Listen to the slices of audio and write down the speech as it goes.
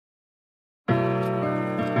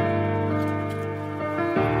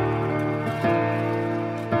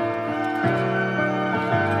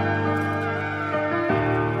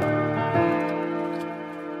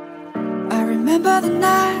the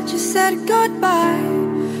night you said goodbye.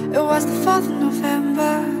 It was the 4th of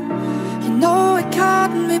November. You know it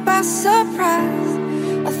caught me by surprise.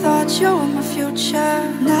 I thought you were my future.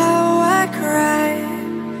 Now I cry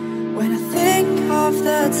when I think of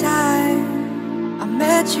the time I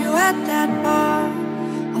met you at that bar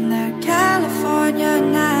on that California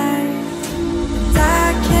night. And I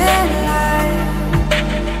can't lie,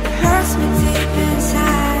 it hurts me deep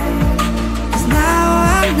inside, 'cause now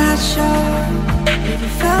I'm not sure if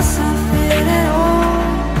you felt something at all.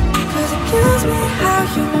 'Cause it kills me how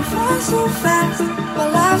you move on so fast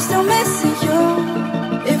while I'm still missing you.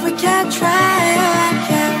 If we can't try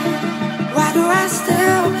again, why do I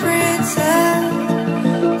still pretend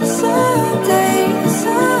that someday,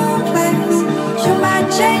 someplace, you might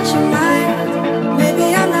change your mind? Maybe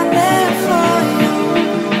I'm not meant for you.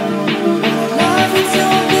 Love you to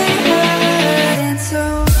be hurt into.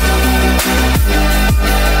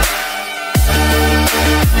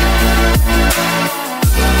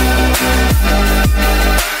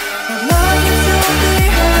 Love you to be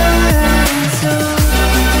hurt into.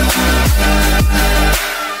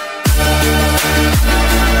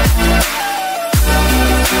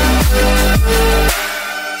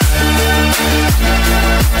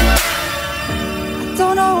 I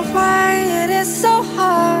don't know why it is so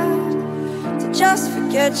hard to just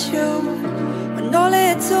forget you, when all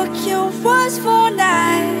it took you was 4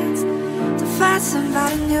 nights to find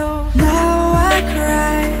somebody new. Now I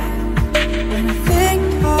cry when I think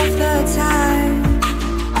of the time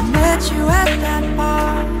I met you at that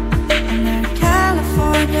bar on that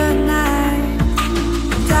California night.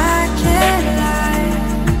 And I can't lie,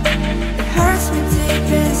 it hurts me deep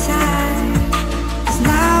inside, 'cause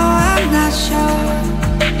now I'm not sure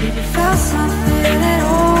if you felt something at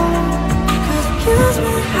all. 'Cause it kills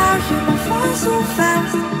me how you move on so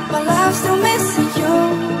fast while I'm still missing you.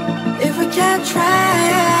 If we can't try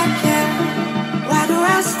again,